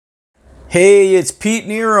Hey, it's Pete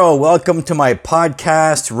Nero. Welcome to my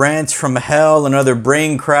podcast, Rants from Hell, another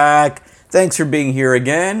brain crack. Thanks for being here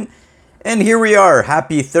again. And here we are.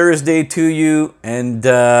 Happy Thursday to you, and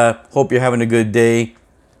hope you're having a good day.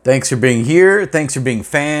 Thanks for being here. Thanks for being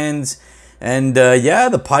fans. And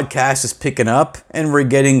the podcast is picking up, and we're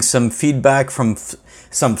getting some feedback from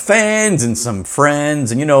some fans and some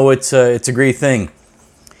friends, and it's a great thing.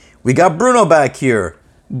 We got Bruno back here.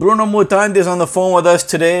 Bruno Mutande is on the phone with us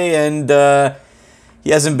today, and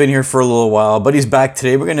he hasn't been here for a little while, but he's back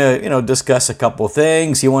today. We're gonna, discuss a couple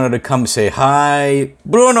things. He wanted to come say hi.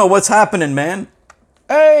 Bruno, what's happening, man?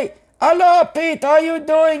 Hey, hello, Pete. How you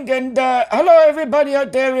doing? And hello, everybody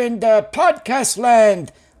out there in the podcast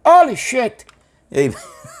land. Holy shit! Hey,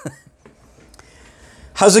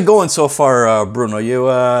 how's it going so far, Bruno? You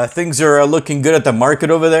things are looking good at the market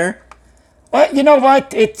over there? Well, you know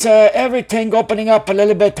what? It's everything opening up a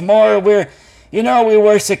little bit more. We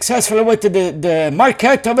were successful with the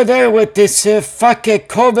market over there with this fucking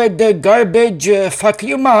COVID garbage. Fuck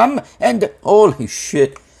you, mom. And holy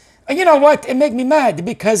shit! And you know what? It made me mad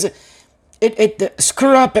because it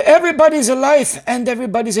screw up everybody's life and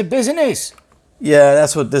everybody's business. Yeah,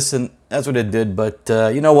 that's what it did. But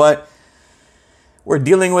you know what? We're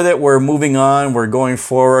dealing with it. We're moving on. We're going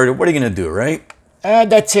forward. What are you gonna do, right?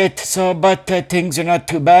 That's it. So, but things are not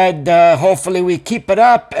too bad. Hopefully we keep it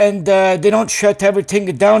up and they don't shut everything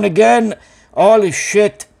down again. Holy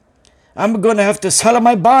shit. I'm going to have to sell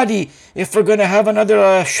my body if we're going to have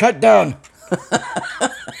another shutdown.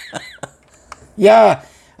 Yeah,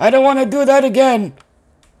 I don't want to do that again.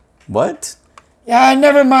 What? Yeah,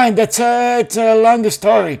 never mind. It's a long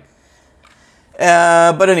story.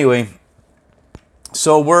 But anyway.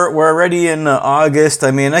 So we're already in August.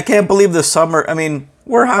 I mean, I can't believe the summer. I mean,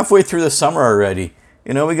 we're halfway through the summer already.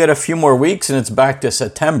 We got a few more weeks and it's back to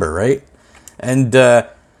September, right? And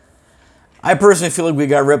I personally feel like we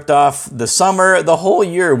got ripped off the summer, the whole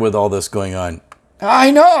year with all this going on. I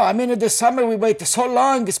know. I mean, in the summer we wait so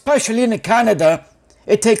long, especially in Canada.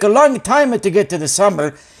 It take a long time to get to the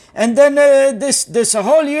summer. And then this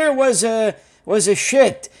whole year was a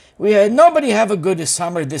shit. Nobody have a good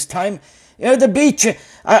summer this time. The beach,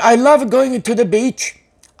 I love going to the beach.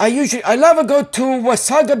 I love to go to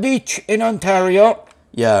Wasaga Beach in Ontario.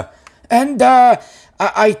 Yeah. And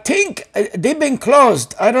I think they've been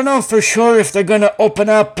closed. I don't know for sure if they're going to open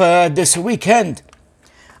up this weekend.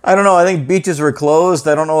 I don't know. I think beaches were closed.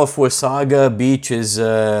 I don't know if Wasaga Beach is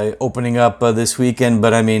opening up this weekend.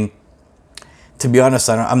 But I mean, to be honest,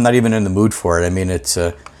 I'm not even in the mood for it. I mean, it's...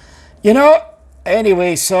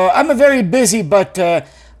 Anyway, so I'm very busy, but...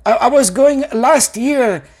 I was going last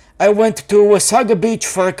year. I went to Wasaga Beach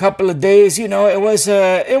for a couple of days. It was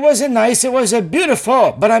nice. It was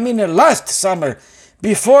beautiful. But I mean, last summer,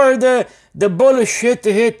 before the bullshit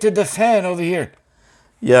hit the fan over here.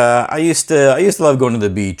 Yeah, I used to love going to the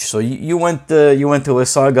beach. So you went to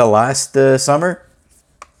Wasaga last summer?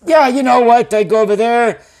 Yeah, you know what? I go over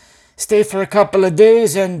there, stay for a couple of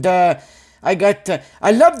days, and I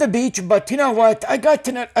love the beach. But you know what? I got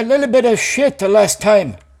in a little bit of shit the last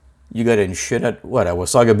time. You got in shit at what? At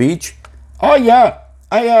Wasaga Beach? Oh yeah,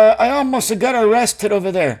 I almost got arrested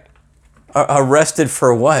over there. Arrested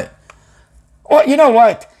for what? Well, you know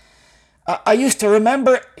what? I used to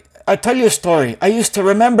remember. I'll tell you a story. I used to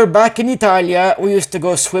remember back in Italia, we used to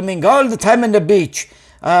go swimming all the time in the beach.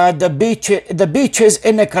 The beaches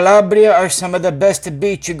in Calabria are some of the best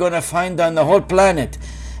beach you're gonna find on the whole planet,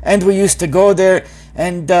 and we used to go there.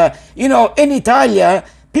 And in Italia,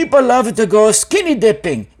 people love to go skinny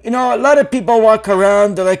dipping. A lot of people walk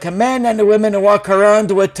around, like a man and a women walk around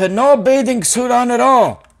with no bathing suit on at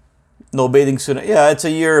all. No bathing suit. Yeah, it's a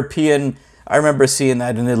European. I remember seeing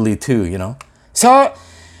that in Italy too, So,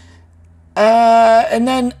 and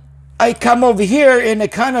then I come over here in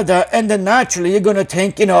Canada, and then naturally you're going to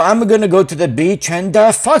think, I'm going to go to the beach and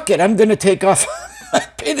fuck it. I'm going to take off my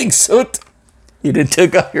bathing suit. You didn't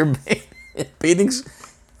take off your bathing suit?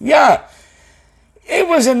 Yeah. It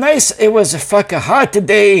was a fucking hot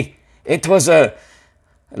day. It was a...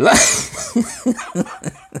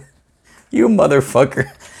 You motherfucker.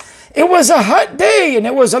 It was a hot day, and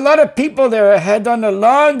there was a lot of people there. I had on a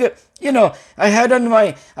long, I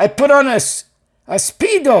put on a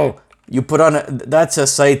Speedo. You put on that's a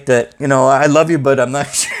site that, I love you, but I'm not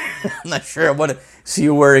sure, I'm not sure I want to see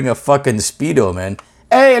you wearing a fucking Speedo, man.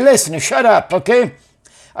 Hey, listen, shut up, okay?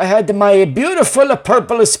 I had my beautiful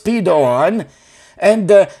purple Speedo on.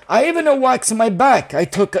 And I even waxed my back. I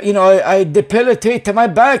took, I depilated my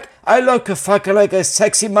back. I look fucking like a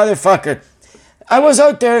sexy motherfucker. I was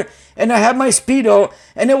out there and I had my Speedo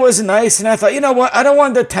and it was nice. And I thought, you know what? I don't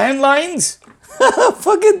want the tan lines.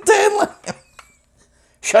 Fucking tan lines.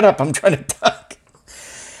 shut up, I'm trying to talk.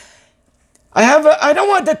 I don't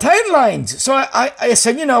want the tan lines. So I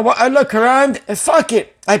said, you know what, I look around, fuck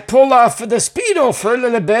it. I pull off the Speedo for a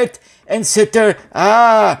little bit and sit there,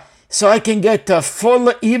 so I can get a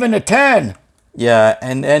full, even a tan. Yeah,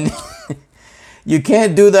 and you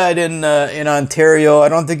can't do that in Ontario. I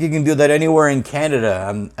don't think you can do that anywhere in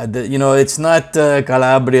Canada. It's not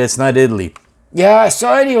Calabria, it's not Italy. Yeah,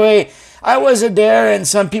 so anyway, I wasn't there, and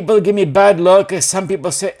some people give me bad look, and some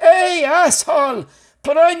people say, hey, asshole,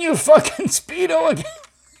 put on your fucking Speedo again.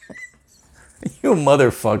 You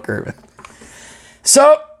motherfucker.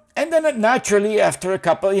 So, and then naturally, after a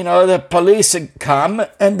couple, the police come,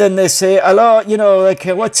 and then they say, hello,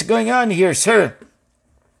 what's going on here, sir?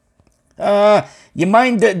 You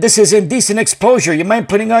mind, this is indecent exposure. You mind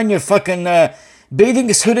putting on your fucking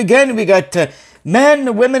bathing suit again? We got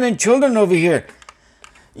men, women, and children over here.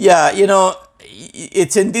 Yeah,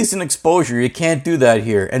 it's indecent exposure. You can't do that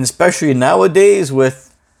here. And especially nowadays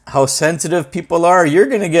with how sensitive people are, you're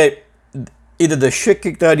going to get either the shit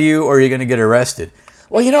kicked out of you or you're going to get arrested.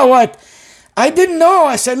 Well, you know what? I didn't know.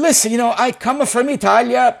 I said, listen, I come from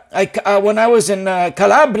Italia. When I was in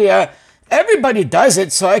Calabria, everybody does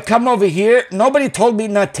it. So I come over here. Nobody told me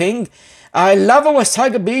nothing. I love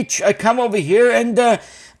Wasaga Beach. I come over here and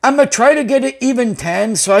I'm going to try to get an even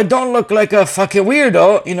tan so I don't look like a fucking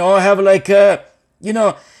weirdo. I have like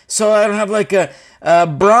so I don't have like a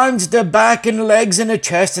bronzed back and legs and a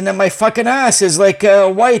chest, and then my fucking ass is like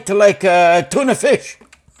white like a tuna fish.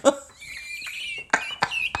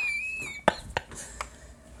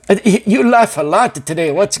 You laugh a lot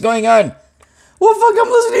today. What's going on? Well, fuck,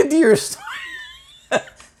 I'm listening to your story.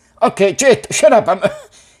 Okay, Jit, shut up.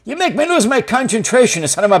 You make me lose my concentration,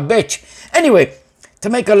 son of a bitch. Anyway, to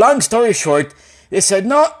make a long story short, they said,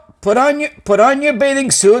 no, put on your bathing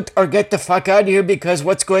suit or get the fuck out of here because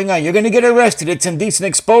what's going on? You're going to get arrested. It's indecent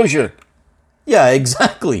exposure. Yeah,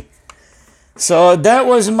 exactly. So that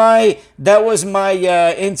was my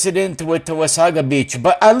incident with the Wasaga Beach.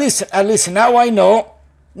 But at least now I know.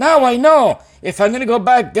 Now I know. If I'm going to go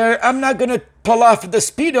back there, I'm not going to pull off the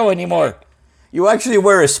Speedo anymore. You actually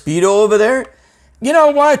wear a Speedo over there? You know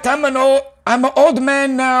what? I'm an old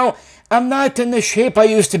man now. I'm not in the shape I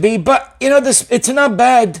used to be, but it's not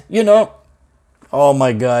bad, Oh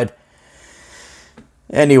my God.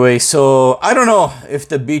 Anyway, so I don't know if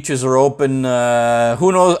the beaches are open.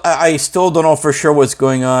 Who knows? I still don't know for sure what's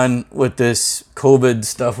going on with this COVID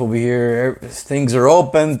stuff over here. Things are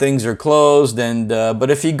open, things are closed, and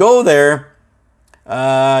but if you go there,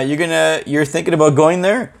 you're thinking about going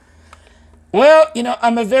there? Well,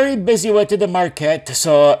 I'm very busy with the market,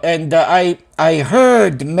 so, and I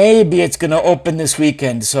heard maybe it's going to open this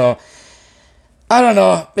weekend, so I don't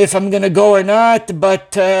know if I'm going to go or not,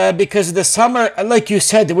 but because the summer, like you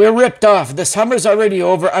said, we're ripped off. The summer's already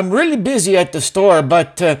over. I'm really busy at the store,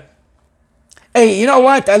 but hey, you know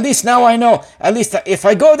what? At least now I know. At least if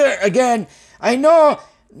I go there again, I know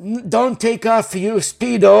don't take off your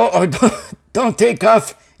Speedo or don't take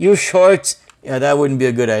off your shorts. Yeah, that wouldn't be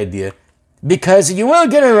a good idea. Because you will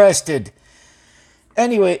get arrested.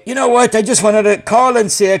 Anyway, you know what? I just wanted to call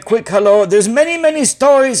and say a quick hello. There's many, many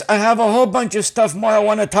stories. I have a whole bunch of stuff more I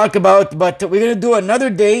want to talk about, but we're going to do another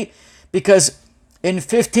day because in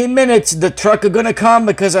 15 minutes the truck are going to come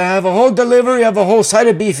because I have a whole delivery of a whole side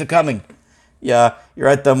of beef coming. Yeah, you're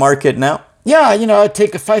at the market now? Yeah, I'll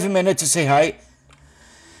take 5 minutes to say hi.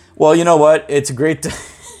 Well, you know what? It's great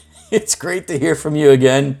to hear from you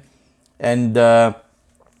again. And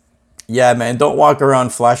yeah, man, don't walk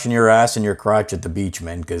around flashing your ass and your crotch at the beach,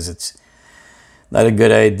 man, because it's not a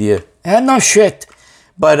good idea. No shit.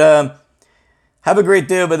 But have a great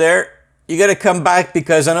day over there. You got to come back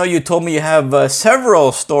because I know you told me you have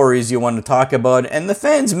several stories you want to talk about, and the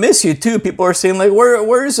fans miss you too. People are saying like,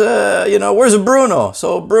 where's Bruno?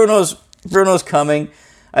 So Bruno's coming.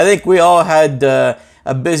 I think we all had a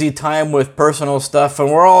busy time with personal stuff,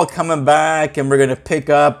 and we're all coming back, and we're gonna pick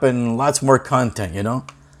up and lots more content.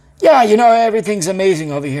 Yeah, everything's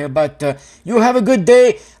amazing over here, but you have a good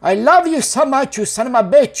day. I love you so much, you son of a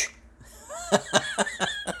bitch.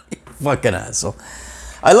 Fucking asshole.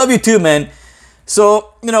 I love you too, man.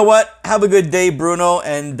 So, you know what? Have a good day, Bruno.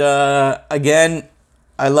 And again,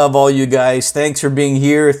 I love all you guys. Thanks for being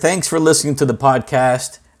here. Thanks for listening to the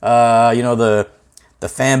podcast. The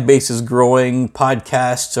fan base is growing.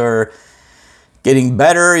 Podcasts are getting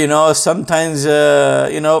better, sometimes,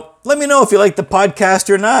 let me know if you like the podcast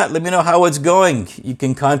or not. Let me know how it's going. You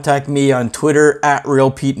can contact me on Twitter at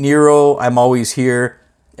RealPeteNero. I'm always here.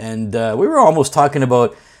 And we were almost talking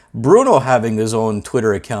about Bruno having his own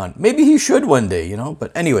Twitter account. Maybe he should one day,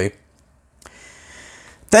 but anyway.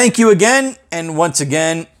 Thank you again. And once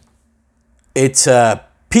again, it's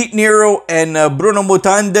Pete Nero and Bruno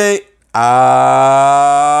Mutande.